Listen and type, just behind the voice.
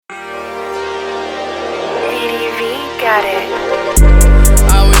got it.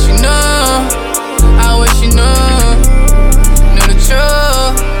 I wish you knew, I wish you knew the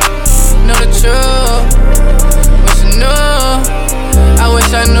truth, know the truth. Wish you knew, I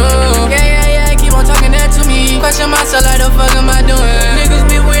wish I knew. Yeah, keep on talking that to me. Question myself like the fuck am I doing? Niggas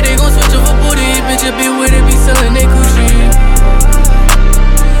be weird, they gon' switch up for booty. Bitches be weird, they be selling they coochie.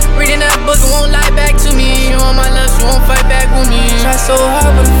 Reading that book won't lie back to me. She on my left, she won't fight back with me. Try so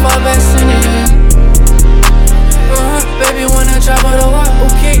hard, but fall back sinning. Baby, wanna drop out the walk,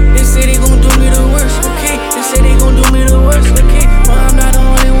 okay. They say they gon' do me the worst, okay. They say they gon' do me the worst, okay. But I'm not the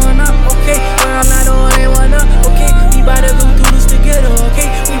only one up, okay. But I'm not the only one up, okay. We bout to go through this together,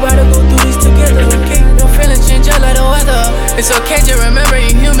 okay. We bout to go through this together, okay. Your feelings change just like the weather. It's okay, just remember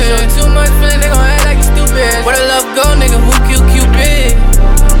you're human. So too much feeling, they gon' act like you stupid. Where the love go, nigga, who killed Cupid?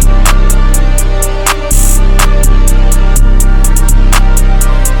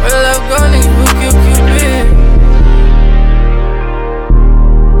 Where the love go, nigga, who killed Cupid?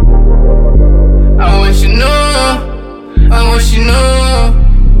 I wish you knew, I wish you knew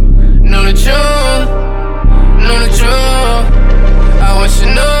the truth, know the truth. I wish you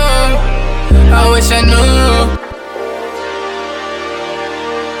knew, I wish I knew.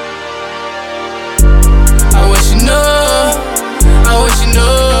 I wish you knew, I wish you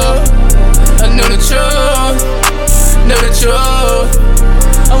knew. I know the truth, know the truth.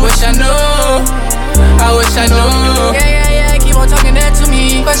 I wish I knew, I wish I knew. Yeah, keep on talking that to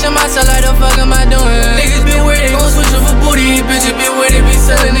me. Question myself like the fuck am I doing? Niggas be weird, they gon' switch up for booty. Bitches be weird, they be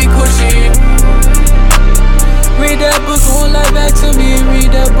selling they coochie. Read that book, won't lie back to me.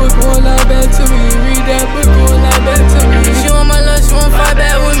 Read that